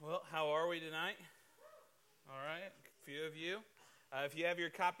few of you. If you have your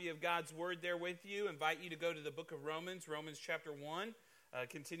copy of God's Word there with you, I invite you to go to the book of Romans, Romans chapter 1,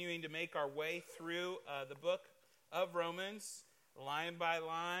 continuing to make our way through the book of Romans, line by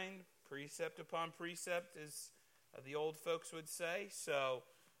line, precept upon precept, as the old folks would say. So,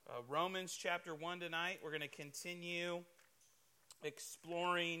 Romans chapter 1 tonight, we're going to continue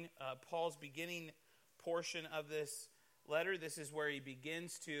exploring Paul's beginning portion of this letter. This is where he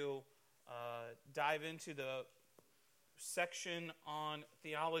begins to dive into the section on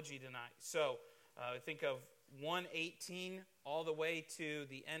theology tonight. So think of 1:18 all the way to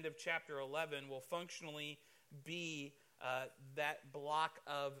the end of chapter 11 will functionally be that block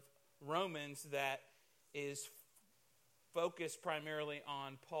of Romans that is focused primarily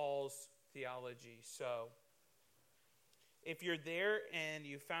on Paul's theology. So if you're there and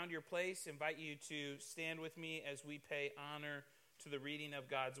you found your place, I invite you to stand with me as we pay honor to the reading of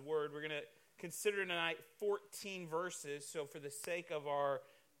God's Word. We're going to consider tonight 14 verses. So for the sake of our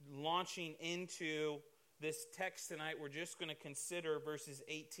launching into this text tonight, we're just going to consider verses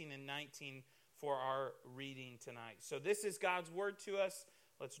 18 and 19 for our reading tonight. So this is God's Word to us.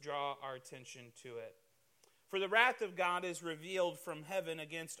 Let's draw our attention to it. For the wrath of God is revealed from heaven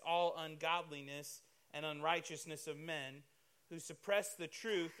against all ungodliness and unrighteousness of men, who suppress the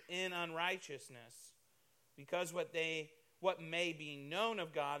truth in unrighteousness, because what may be known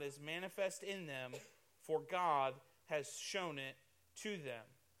of God is manifest in them, for God has shown it to them.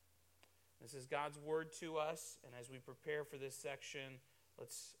 This is God's word to us, and as we prepare for this section,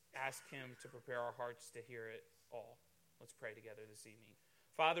 let's ask Him to prepare our hearts to hear it all. Let's pray together this evening.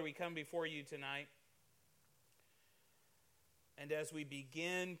 Father, we come before you tonight, and as we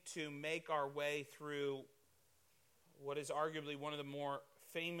begin to make our way through what is arguably one of the more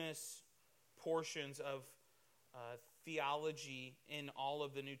famous portions of theology in all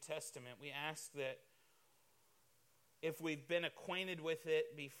of the New Testament, we ask that if we've been acquainted with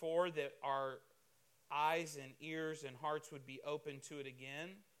it before, that our eyes and ears and hearts would be open to it again,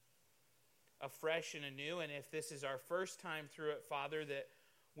 afresh and anew. And if this is our first time through it, Father, that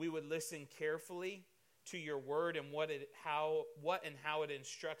we would listen carefully to your word and what and how it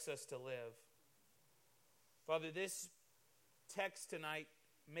instructs us to live. Father, this text tonight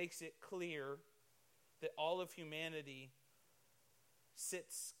makes it clear that all of humanity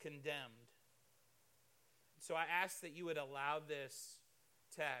sits condemned. So I ask that you would allow this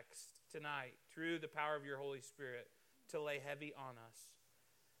text tonight, through the power of your Holy Spirit, to lay heavy on us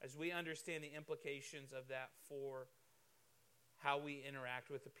as we understand the implications of that for how we interact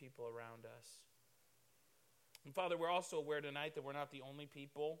with the people around us. And Father, we're also aware tonight that we're not the only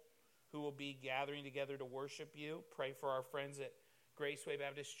people who will be gathering together to worship you. Pray for our friends at Graceway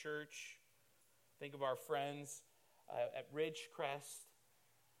Baptist Church. Think of our friends at Ridgecrest.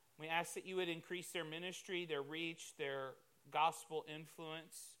 We ask that you would increase their ministry, their reach, their gospel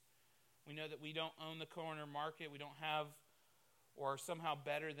influence. We know that we don't own the corner market. We don't have or are somehow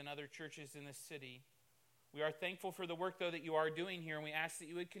better than other churches in this city. We are thankful for the work, though, that you are doing here, and we ask that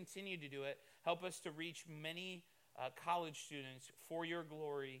you would continue to do it. Help us to reach many college students for your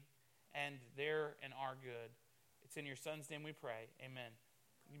glory and their and our good. It's in your Son's name we pray. Amen.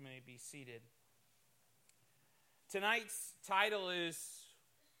 You may be seated. Tonight's title is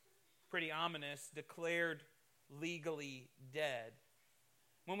pretty ominous: Declared Legally Dead.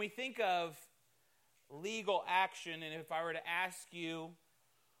 When we think of legal action, and if I were to ask you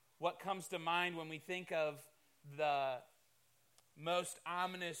what comes to mind when we think of the most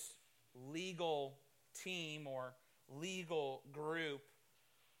ominous legal team or legal group,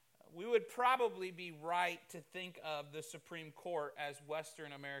 we would probably be right to think of the Supreme Court as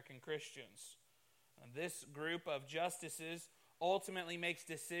Western American Christians. This group of justices ultimately makes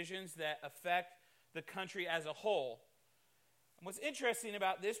decisions that affect the country as a whole. And what's interesting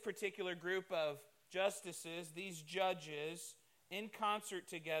about this particular group of justices, these judges, in concert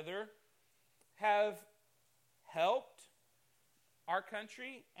together, have helped our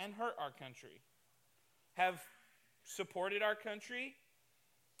country and hurt our country, have supported our country,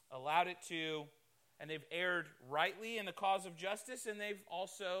 allowed it to, and they've erred rightly in the cause of justice, and they've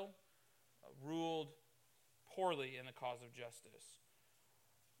also ruled poorly in the cause of justice.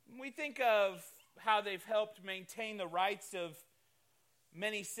 We think of how they've helped maintain the rights of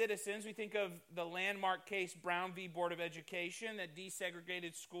many citizens. We think of the landmark case Brown v. Board of Education that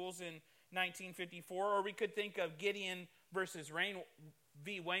desegregated schools in 1954, or we could think of Gideon versus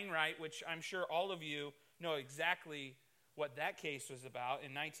v. Wainwright, which I'm sure all of you know exactly what that case was about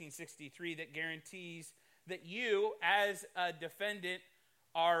in 1963, that guarantees that you, as a defendant,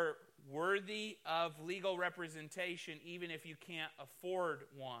 are worthy of legal representation even if you can't afford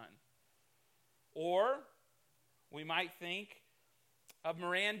one. Or We might think of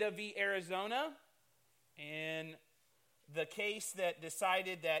Miranda v. Arizona and the case that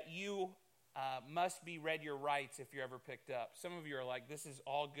decided that you must be read your rights if you're ever picked up. Some of you are like, this is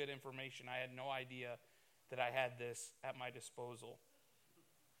all good information. I had no idea that I had this at my disposal.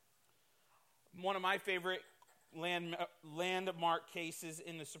 One of my favorite landmark cases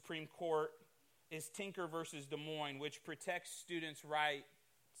in the Supreme Court is Tinker versus Des Moines, which protects students' rights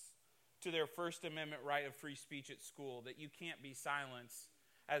to their First Amendment right of free speech at school, that you can't be silenced.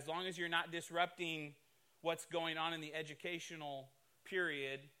 As long as you're not disrupting what's going on in the educational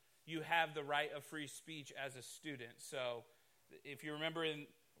period, you have the right of free speech as a student. So if you remember,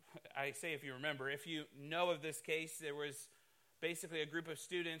 if you know of this case, there was basically a group of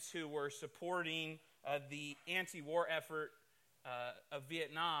students who were supporting the anti-war effort of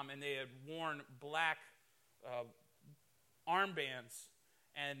Vietnam, and they had worn black armbands.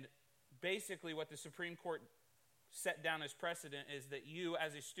 And basically what the Supreme Court set down as precedent is that you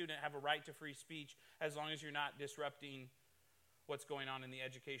as a student have a right to free speech as long as you're not disrupting what's going on in the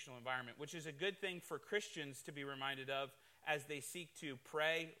educational environment, which is a good thing for Christians to be reminded of as they seek to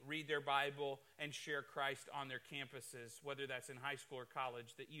pray, read their Bible, and share Christ on their campuses, whether that's in high school or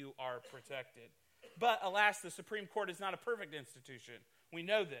college, that you are protected. But alas, the Supreme Court is not a perfect institution. We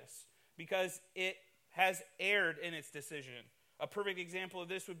know this because it has erred in its decision. A perfect example of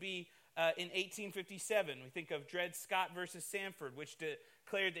this would be in 1857. We think of Dred Scott versus Sanford, which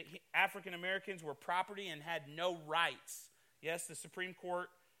declared that African Americans were property and had no rights. Yes, the Supreme Court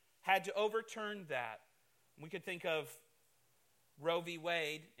had to overturn that. We could think of Roe v.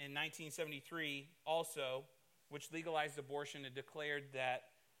 Wade in 1973 also, which legalized abortion and declared that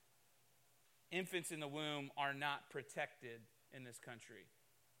infants in the womb are not protected in this country.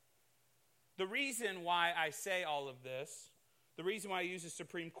 The reason why I say all of this, the reason why I use the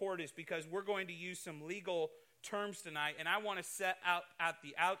Supreme Court is because we're going to use some legal terms tonight, and I want to set out at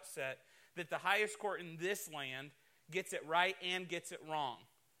the outset that the highest court in this land gets it right and gets it wrong.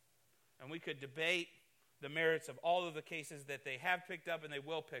 And we could debate the merits of all of the cases that they have picked up and they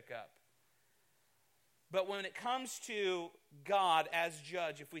will pick up. But when it comes to God as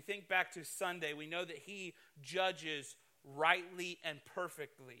judge, if we think back to Sunday, we know that he judges rightly and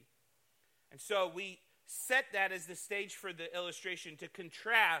perfectly. And so we set that as the stage for the illustration to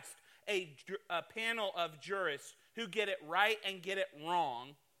contrast a panel of jurists who get it right and get it wrong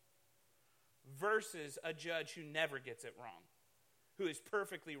versus a judge who never gets it wrong, who is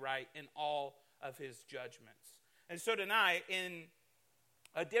perfectly right in all of his judgments. And so tonight, in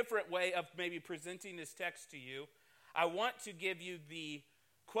a different way of maybe presenting this text to you, I want to give you the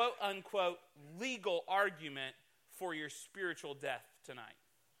quote-unquote legal argument for your spiritual death tonight.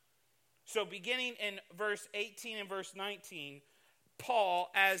 So beginning in verse 18 and verse 19, Paul,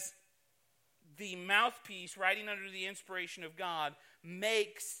 as the mouthpiece writing under the inspiration of God,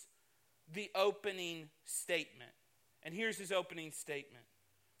 makes the opening statement. And here's his opening statement.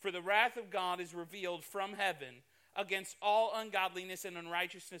 For the wrath of God is revealed from heaven against all ungodliness and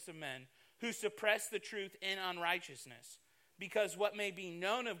unrighteousness of men who suppress the truth in unrighteousness, because what may be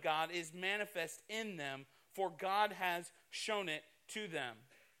known of God is manifest in them, for God has shown it to them.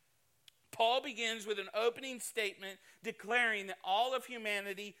 Paul begins with an opening statement declaring that all of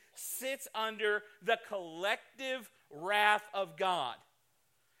humanity sits under the collective wrath of God.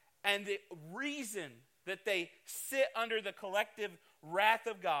 And the reason that they sit under the collective wrath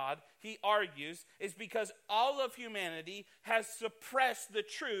of God, he argues, is because all of humanity has suppressed the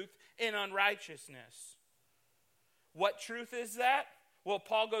truth in unrighteousness. What truth is that? Well,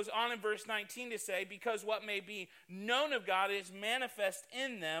 Paul goes on in verse 19 to say, because what may be known of God is manifest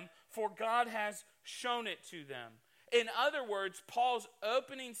in them, for God has shown it to them. In other words, Paul's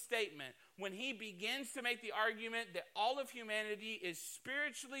opening statement, when he begins to make the argument that all of humanity is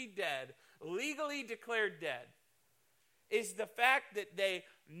spiritually dead, legally declared dead, is the fact that they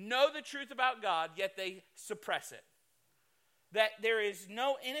know the truth about God, yet they suppress it. That there is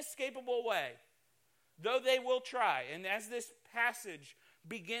no inescapable way, though they will try. And as this passage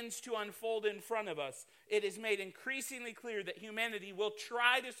begins to unfold in front of us, it is made increasingly clear that humanity will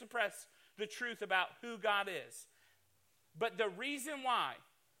try to suppress the truth about who God is. But the reason why,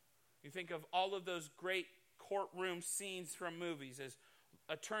 you think of all of those great courtroom scenes from movies as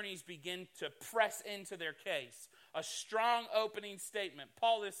attorneys begin to press into their case, a strong opening statement.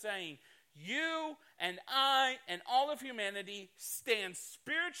 Paul is saying, you and I and all of humanity stand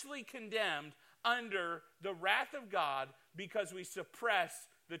spiritually condemned under the wrath of God because we suppress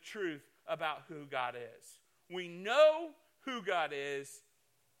the truth about who God is. We know who God is,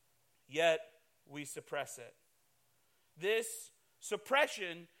 yet we suppress it. This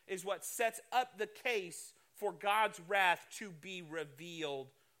suppression is what sets up the case for God's wrath to be revealed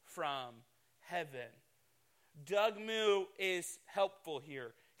from heaven. Doug Moo is helpful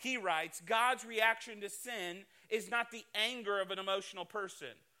here. He writes, God's reaction to sin is not the anger of an emotional person.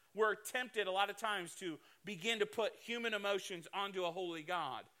 We're tempted a lot of times to begin to put human emotions onto a holy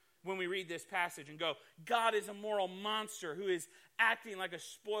God when we read this passage and go, God is a moral monster who is acting like a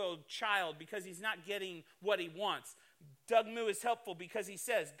spoiled child because he's not getting what he wants. Doug Moo is helpful because he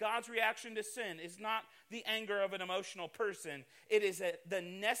says God's reaction to sin is not the anger of an emotional person. It is the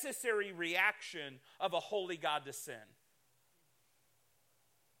necessary reaction of a holy God to sin.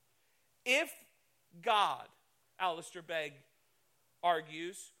 If God, Alistair Begg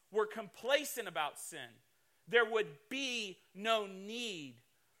argues, were complacent about sin, there would be no need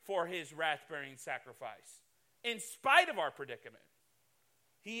for his wrath-bearing sacrifice, in spite of our predicament.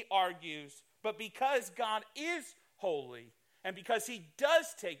 He argues, but because God is holy, and because he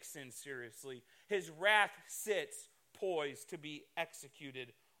does take sin seriously, his wrath sits poised to be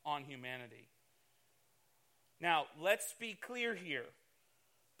executed on humanity. Now, let's be clear here.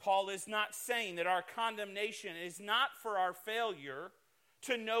 Paul is not saying that our condemnation is not for our failure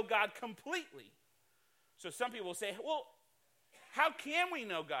to know God completely. So some people say, well, how can we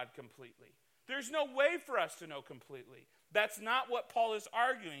know God completely? There's no way for us to know completely. That's not what Paul is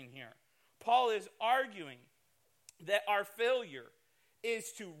arguing here. Paul is arguing that our failure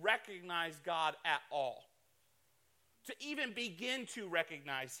is to recognize God at all. To even begin to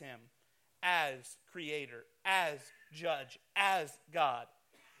recognize him as creator, as judge, as God.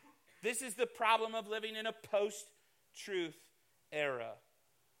 This is the problem of living in a post-truth era,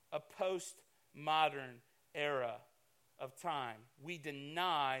 a post-modern era of time. We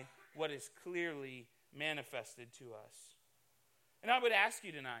deny what is clearly manifested to us. And I would ask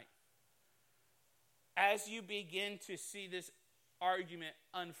you tonight, as you begin to see this argument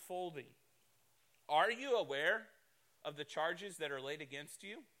unfolding, are you aware of the charges that are laid against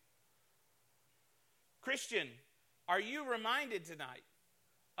you? Christian, are you reminded tonight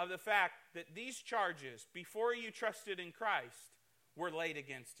of the fact that these charges, before you trusted in Christ, were laid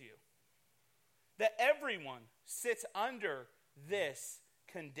against you? That everyone sits under this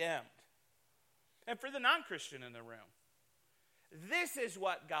condemned. And for the non-Christian in the room, this is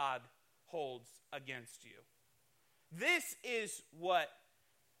what God holds against you. This is what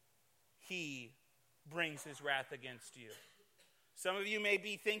he brings his wrath against you. Some of you may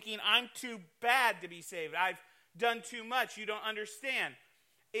be thinking, I'm too bad to be saved. I've done too much. You don't understand.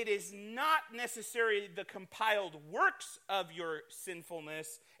 It is not necessarily the compiled works of your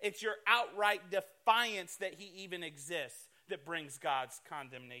sinfulness. It's your outright defiance that he even exists that brings God's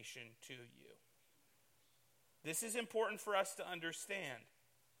condemnation to you. This is important for us to understand.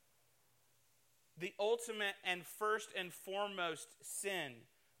 The ultimate and first and foremost sin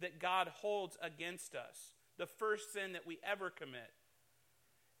that God holds against us, the first sin that we ever commit,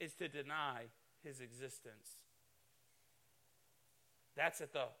 is to deny his existence. That's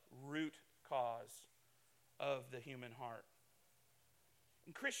at the root cause of the human heart.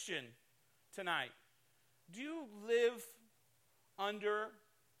 And Christian, tonight, do you live under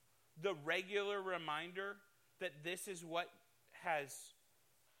the regular reminder that this is what has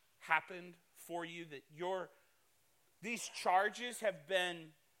happened for you, that these charges have been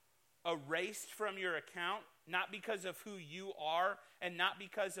erased from your account, not because of who you are and not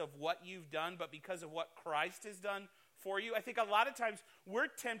because of what you've done, but because of what Christ has done for you? I think a lot of times we're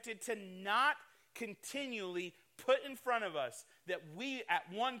tempted to not continually put in front of us that we at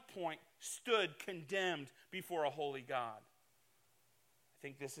one point stood condemned before a holy God. I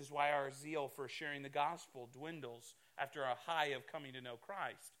think this is why our zeal for sharing the gospel dwindles after a high of coming to know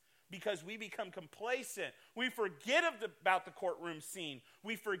Christ. Because we become complacent. We forget about the courtroom scene.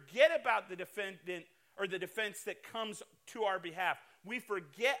 We forget about the defendant or the defense that comes to our behalf. We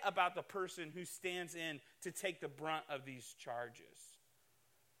forget about the person who stands in to take the brunt of these charges.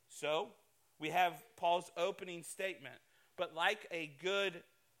 So, we have Paul's opening statement. But like a good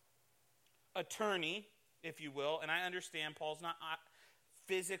attorney, if you will, and I understand Paul's not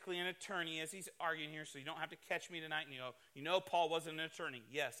physically an attorney as he's arguing here, so you don't have to catch me tonight and you know Paul wasn't an attorney.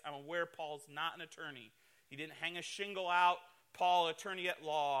 Yes, I'm aware Paul's not an attorney. He didn't hang a shingle out, Paul, attorney at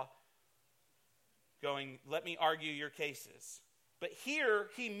law, going, let me argue your cases. But here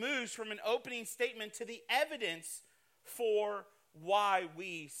he moves from an opening statement to the evidence for why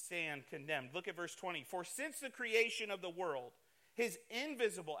we stand condemned. Look at verse 20. For since the creation of the world, his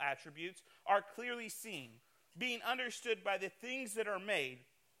invisible attributes are clearly seen, being understood by the things that are made,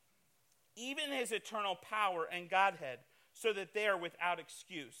 even his eternal power and Godhead, so that they are without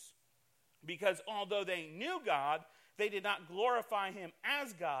excuse. Because although they knew God, They did not glorify him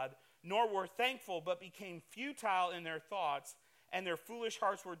as God, nor were thankful, but became futile in their thoughts, and their foolish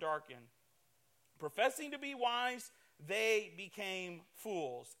hearts were darkened. Professing to be wise, they became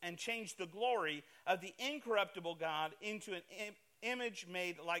fools, and changed the glory of the incorruptible God into an image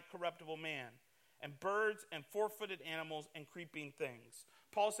made like corruptible man, and birds, and four-footed animals, and creeping things.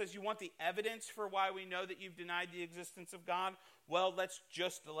 Paul says, you want the evidence for why we know that you've denied the existence of God? Well, let's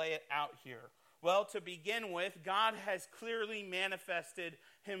just lay it out here. Well, to begin with, God has clearly manifested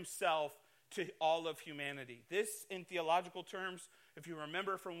himself to all of humanity. This, in theological terms, if you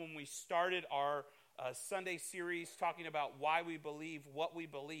remember from when we started our Sunday series talking about why we believe what we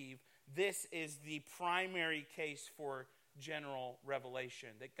believe, this is the primary case for general revelation,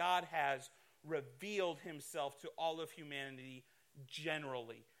 that God has revealed himself to all of humanity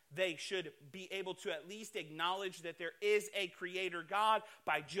generally. They should be able to at least acknowledge that there is a creator God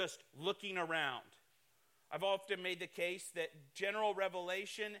by just looking around. I've often made the case that general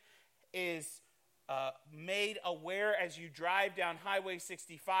revelation is made aware as you drive down Highway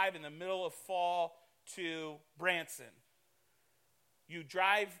 65 in the middle of fall to Branson. You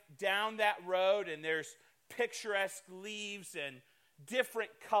drive down that road and there's picturesque leaves and different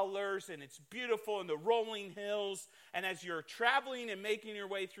colors, and it's beautiful, and the rolling hills. And as you're traveling and making your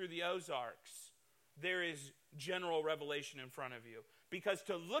way through the Ozarks, there is general revelation in front of you. Because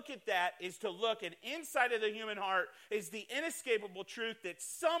to look at that is to look, and inside of the human heart is the inescapable truth that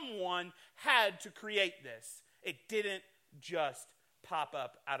someone had to create this. It didn't just pop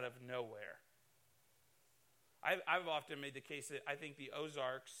up out of nowhere. I've often made the case that I think the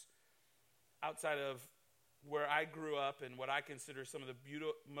Ozarks, outside of where I grew up and what I consider some of the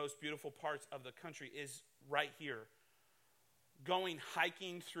most beautiful parts of the country, is right here. Going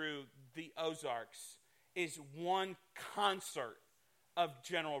hiking through the Ozarks is one concert of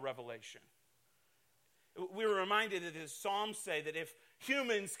general revelation. We were reminded that the Psalms say that if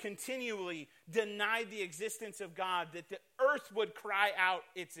humans continually denied the existence of God, that the earth would cry out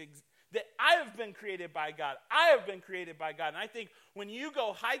that I have been created by God. I have been created by God. And I think when you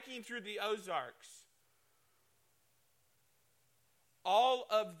go hiking through the Ozarks, all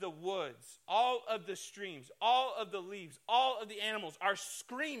of the woods, all of the streams, all of the leaves, all of the animals are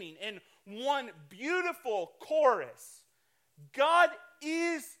screaming in one beautiful chorus. God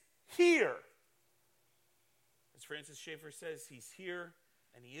is here. As Francis Schaeffer says, he's here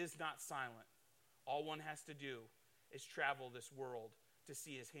and he is not silent. All one has to do is travel this world to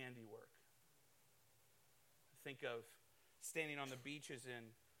see his handiwork. Think of standing on the beaches in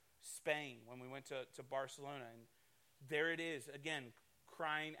Spain when we went to Barcelona, and there it is, again,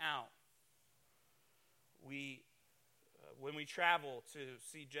 crying out. When we travel to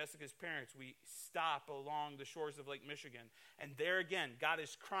see Jessica's parents, we stop along the shores of Lake Michigan, and there again, God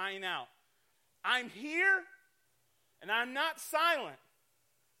is crying out, I'm here, and I'm not silent.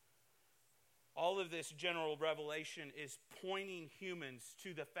 All of this general revelation is pointing humans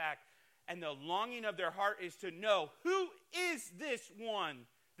to the fact, and the longing of their heart is to know, who is this one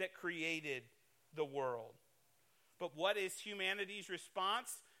that created the world? But what is humanity's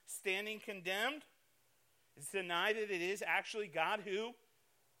response? Standing condemned? It's to deny that it is actually God who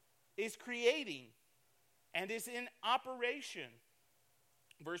is creating and is in operation.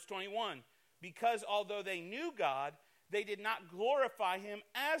 Verse 21, because although they knew God, they did not glorify him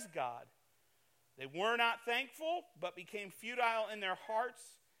as God. They were not thankful, but became futile in their hearts,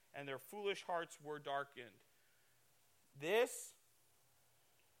 and their foolish hearts were darkened. This,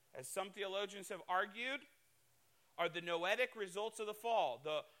 as some theologians have argued, are the noetic results of the fall,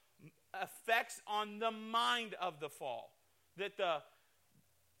 the effects on the mind of the fall. That the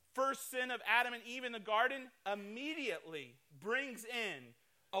first sin of Adam and Eve in the garden immediately brings in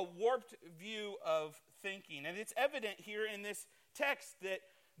a warped view of thinking. And it's evident here in this text that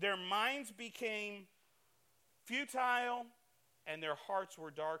their minds became futile and their hearts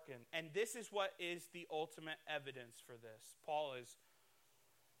were darkened. And this is what is the ultimate evidence for this. Paul is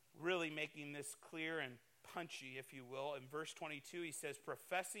really making this clear and punchy, if you will. In verse 22, he says,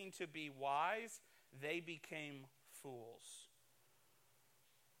 professing to be wise, they became fools.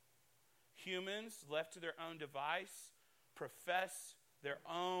 Humans, left to their own device, profess their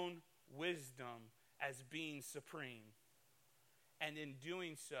own wisdom as being supreme. And in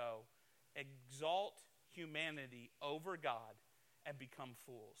doing so, exalt humanity over God and become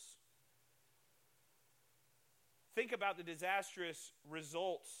fools. Think about the disastrous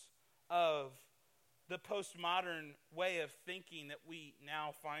results of the postmodern way of thinking that we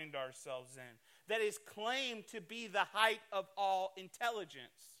now find ourselves in, that is claimed to be the height of all intelligence.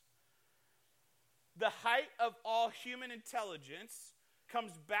 The height of all human intelligence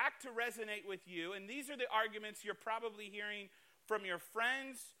comes back to resonate with you, and these are the arguments you're probably hearing from your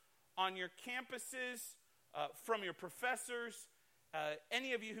friends, on your campuses, from your professors,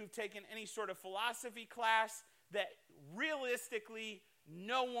 any of you who've taken any sort of philosophy class, that realistically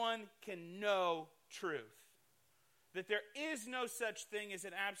no one can know truth. That there is no such thing as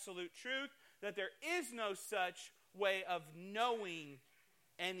an absolute truth, that there is no such way of knowing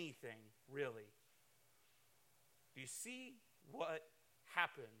anything, really. Do you see what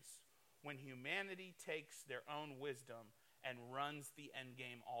happens when humanity takes their own wisdom and runs the end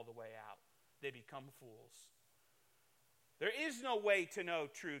game all the way out? They become fools. There is no way to know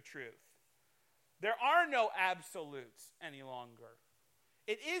true truth. There are no absolutes any longer.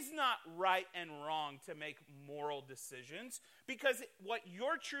 It is not right and wrong to make moral decisions, because what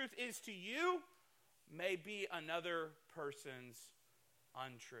your truth is to you may be another person's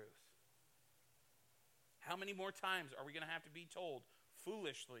untruth. How many more times are we going to have to be told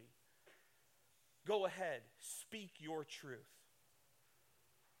foolishly, go ahead, speak your truth?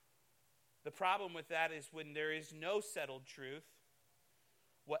 The problem with that is when there is no settled truth,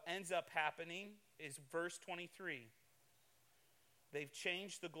 what ends up happening is verse 23. They've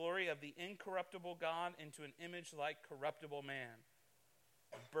changed the glory of the incorruptible God into an image like corruptible man,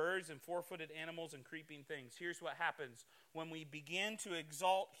 birds and four-footed animals and creeping things. Here's what happens when we begin to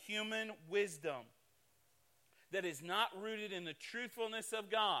exalt human wisdom that is not rooted in the truthfulness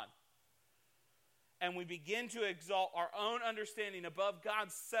of God, and we begin to exalt our own understanding above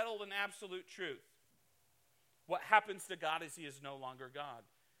God's settled and absolute truth. What happens to God is he is no longer God.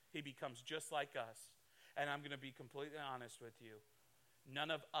 He becomes just like us. And I'm going to be completely honest with you.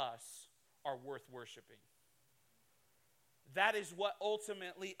 None of us are worth worshiping. That is what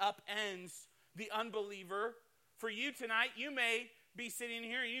ultimately upends the unbeliever. For you tonight, you may be sitting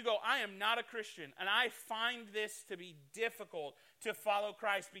here and you go, I am not a Christian, and I find this to be difficult to follow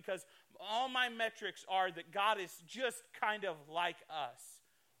Christ because all my metrics are that God is just kind of like us.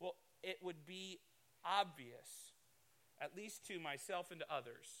 Well, it would be obvious, at least to myself and to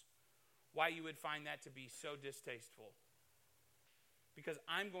others, why you would find that to be so distasteful. Because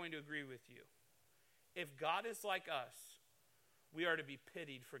I'm going to agree with you. If God is like us, we are to be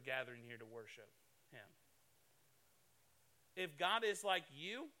pitied for gathering here to worship him. If God is like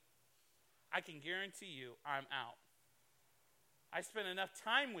you, I can guarantee you I'm out. I spent enough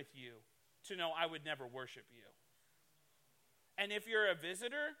time with you to know I would never worship you. And if you're a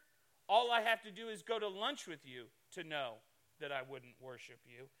visitor, all I have to do is go to lunch with you to know that I wouldn't worship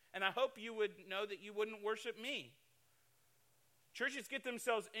you. And I hope you would know that you wouldn't worship me. Churches get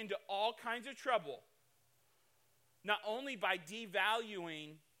themselves into all kinds of trouble, not only by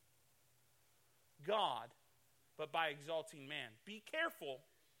devaluing God, but by exalting man. Be careful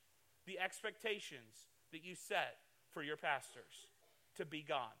the expectations that you set for your pastors to be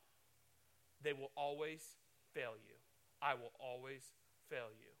God. They will always fail you. I will always fail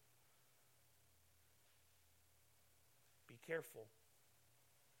you. Be careful.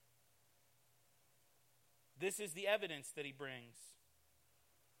 This is the evidence that he brings.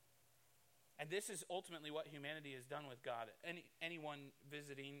 And this is ultimately what humanity has done with God. Anyone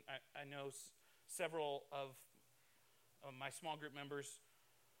visiting, I know several of my small group members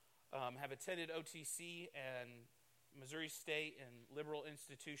have attended OTC and Missouri State and liberal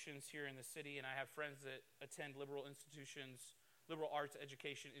institutions here in the city, and I have friends that attend liberal institutions, liberal arts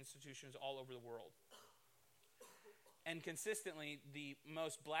education institutions all over the world. And consistently, the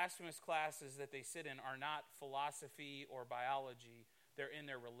most blasphemous classes that they sit in are not philosophy or biology. They're in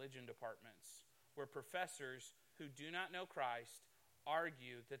their religion departments, where professors who do not know Christ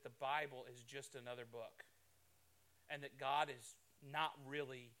argue that the Bible is just another book, and that God is not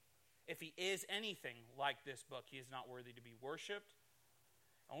really, if he is anything like this book, he is not worthy to be worshipped.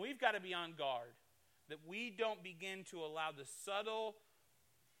 And we've got to be on guard that we don't begin to allow the subtle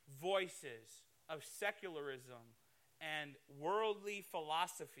voices of secularism and worldly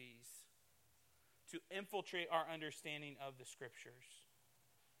philosophies to infiltrate our understanding of the Scriptures.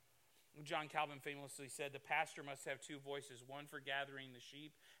 John Calvin famously said, the pastor must have two voices, one for gathering the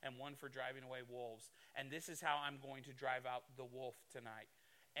sheep and one for driving away wolves. And this is how I'm going to drive out the wolf tonight.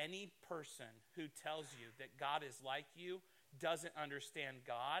 Any person who tells you that God is like you doesn't understand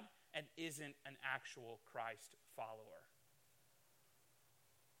God and isn't an actual Christ follower.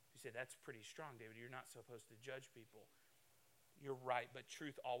 You say, that's pretty strong, David. You're not supposed to judge people. You're right, but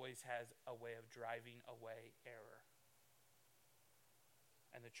truth always has a way of driving away error.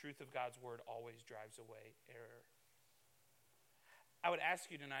 And the truth of God's word always drives away error. I would ask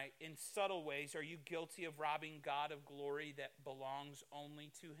you tonight, in subtle ways, are you guilty of robbing God of glory that belongs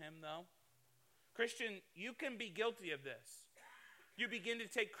only to him, though? Christian, you can be guilty of this. You begin to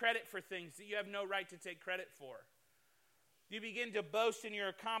take credit for things that you have no right to take credit for. You begin to boast in your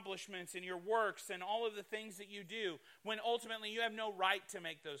accomplishments and your works and all of the things that you do, when ultimately you have no right to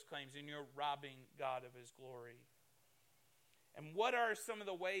make those claims, and you're robbing God of his glory. And what are some of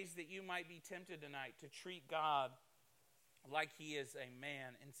the ways that you might be tempted tonight to treat God like he is a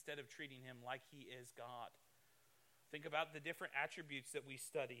man instead of treating him like he is God? Think about the different attributes that we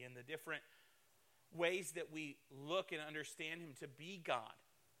study and the different ways that we look and understand him to be God.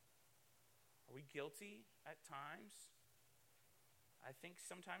 Are we guilty at times? I think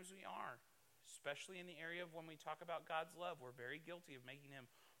sometimes we are, especially in the area of when we talk about God's love. We're very guilty of making him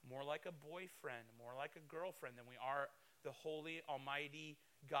more like a boyfriend, more like a girlfriend than we are the holy, almighty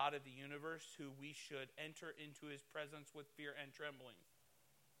God of the universe, who we should enter into his presence with fear and trembling.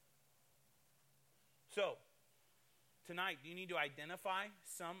 So, tonight, do you need to identify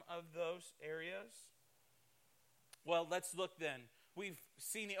some of those areas? Well, let's look then. We've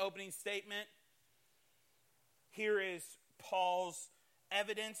seen the opening statement. Here is Paul's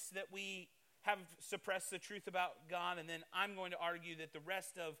evidence that we have suppressed the truth about God, and then I'm going to argue that the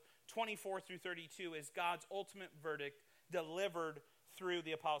rest of 24 through 32 is God's ultimate verdict delivered through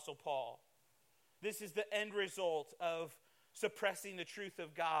the Apostle Paul. This is the end result of suppressing the truth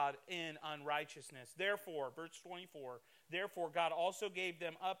of God in unrighteousness. Therefore, verse 24, therefore God also gave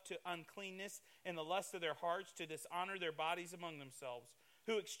them up to uncleanness in the lust of their hearts, to dishonor their bodies among themselves,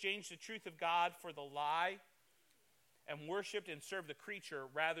 who exchanged the truth of God for the lie, and worshipped and served the creature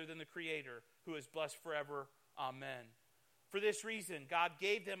rather than the Creator, who is blessed forever. Amen. For this reason, God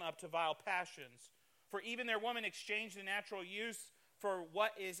gave them up to vile passions. For even their women exchanged the natural use for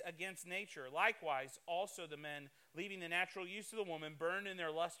what is against nature. Likewise, also the men, leaving the natural use of the woman, burned in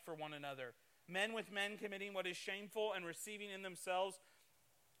their lust for one another. Men with men committing what is shameful, and receiving in themselves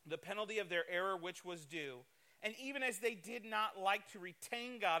the penalty of their error which was due. And even as they did not like to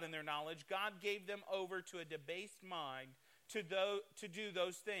retain God in their knowledge, God gave them over to a debased mind to do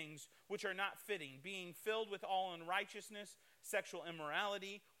those things which are not fitting, being filled with all unrighteousness, sexual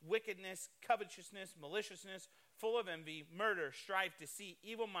immorality, wickedness, covetousness, maliciousness, full of envy, murder, strife, deceit,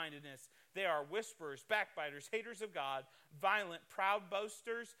 evil-mindedness. They are whisperers, backbiters, haters of God, violent, proud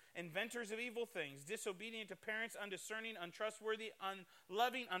boasters, inventors of evil things, disobedient to parents, undiscerning, untrustworthy,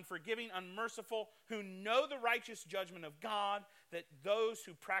 unloving, unforgiving, unmerciful, who know the righteous judgment of God, that those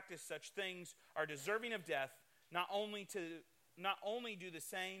who practice such things are deserving of death, not only do the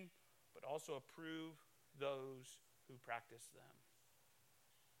same, but also approve those who practice them.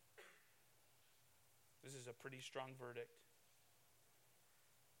 This is a pretty strong verdict.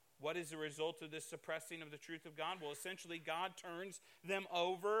 What is the result of this suppressing of the truth of God? Well, essentially, God turns them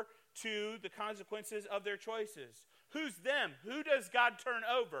over to the consequences of their choices. Who's them? Who does God turn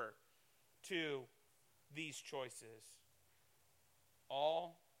over to these choices?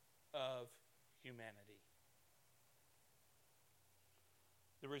 All of humanity.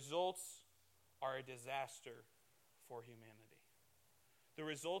 The results are a disaster for humanity. The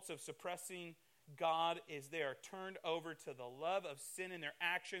results of suppressing God is they are turned over to the love of sin in their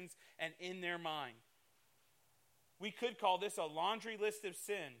actions and in their mind. We could call this a laundry list of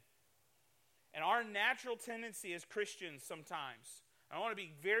sin. And our natural tendency as Christians sometimes, I want to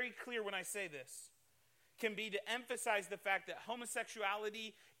be very clear when I say this, can be to emphasize the fact that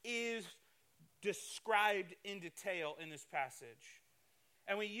homosexuality is described in detail in this passage.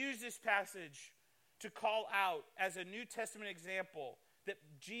 And we use this passage to call out as a New Testament example that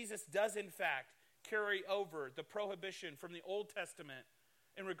Jesus does in fact carry over the prohibition from the Old Testament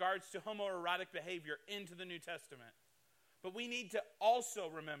in regards to homoerotic behavior into the New Testament. But we need to also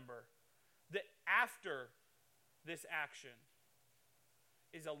remember that after this action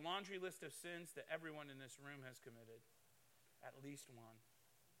is a laundry list of sins that everyone in this room has committed. At least one.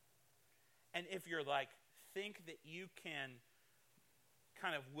 And if you're like, think that you can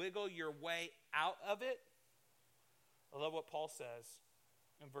kind of wiggle your way out of it, I love what Paul says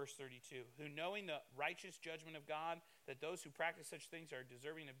in verse 32. Who, knowing the righteous judgment of God, that those who practice such things are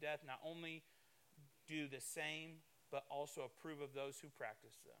deserving of death, not only do the same, but also approve of those who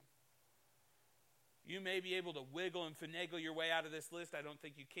practice them. You may be able to wiggle and finagle your way out of this list. I don't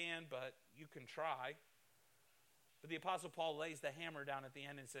think you can, but you can try. But the Apostle Paul lays the hammer down at the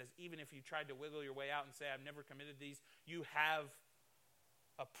end and says, even if you tried to wiggle your way out and say, I've never committed these, you have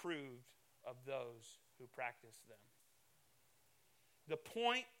approved of those who practice them. The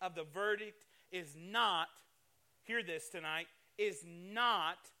point of the verdict is not, hear this tonight, is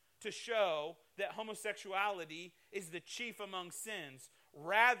not to show that homosexuality is the chief among sins.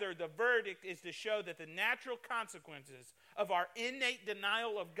 Rather, the verdict is to show that the natural consequences of our innate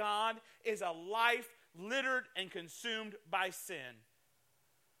denial of God is a life littered and consumed by sin.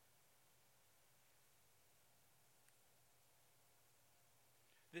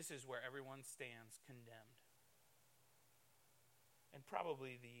 This is where everyone stands condemned. And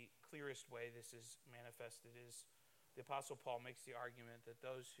probably the clearest way this is manifested is the Apostle Paul makes the argument that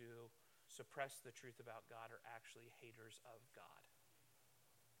those who suppress the truth about God are actually haters of God.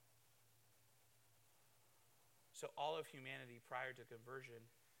 So all of humanity prior to conversion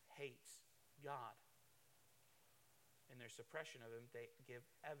hates God. In their suppression of him, they give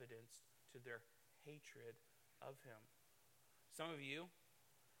evidence to their hatred of him. Some of you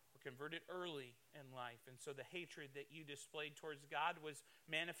were converted early in life, and so the hatred that you displayed towards God was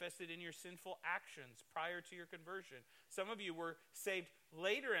manifested in your sinful actions prior to your conversion. Some of you were saved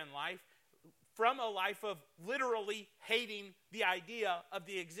later in life from a life of literally hating the idea of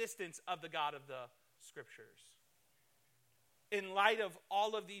the existence of the God of the Scriptures. In light of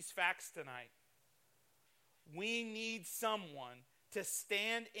all of these facts tonight, we need someone to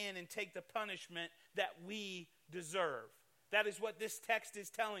stand in and take the punishment that we deserve. That is what this text is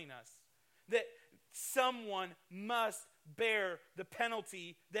telling us. That someone must bear the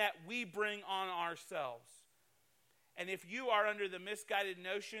penalty that we bring on ourselves. And if you are under the misguided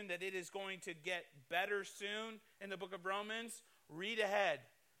notion that it is going to get better soon in the book of Romans, read ahead.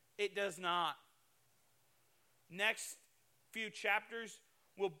 It does not. Next few chapters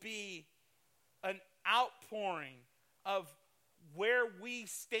will be an outpouring of where we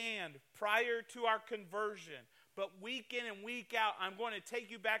stand prior to our conversion. But week in and week out, I'm going to take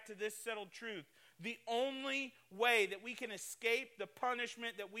you back to this settled truth. The only way that we can escape the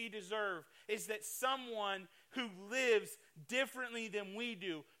punishment that we deserve is that someone who lives differently than we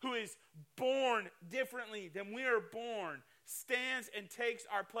do, who is born differently than we are born, stands and takes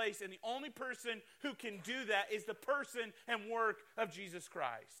our place. And the only person who can do that is the person and work of Jesus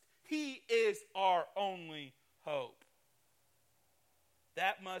Christ. He is our only hope.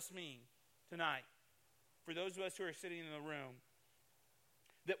 That must mean tonight, for those of us who are sitting in the room,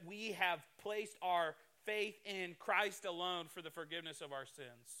 that we have placed our faith in Christ alone for the forgiveness of our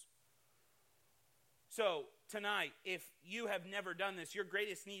sins. So tonight, if you have never done this, your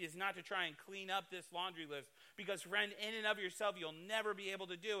greatest need is not to try and clean up this laundry list, because friend, in and of yourself, you'll never be able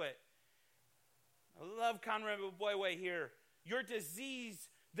to do it. I love Conrad Boyway here. Your disease,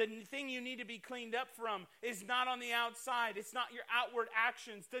 the thing you need to be cleaned up from, is not on the outside. It's not your outward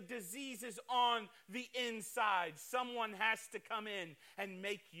actions. The disease is on the inside. Someone has to come in and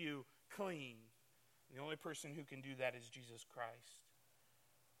make you clean. And the only person who can do that is Jesus Christ.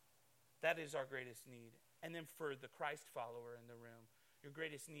 That is our greatest need. And then for the Christ follower in the room, your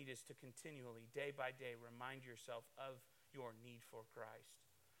greatest need is to continually, day by day, remind yourself of your need for Christ.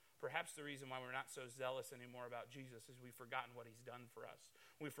 Perhaps the reason why we're not so zealous anymore about Jesus is we've forgotten what he's done for us.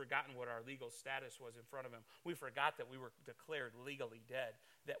 We've forgotten what our legal status was in front of him. We forgot that we were declared legally dead,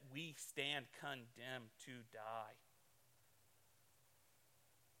 that we stand condemned to die.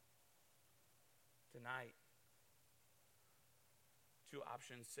 Tonight, two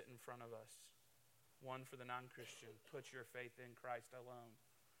options sit in front of us. One for the non-Christian, put your faith in Christ alone.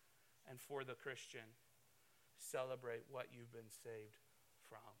 And for the Christian, celebrate what you've been saved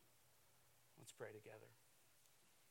from. Let's pray together.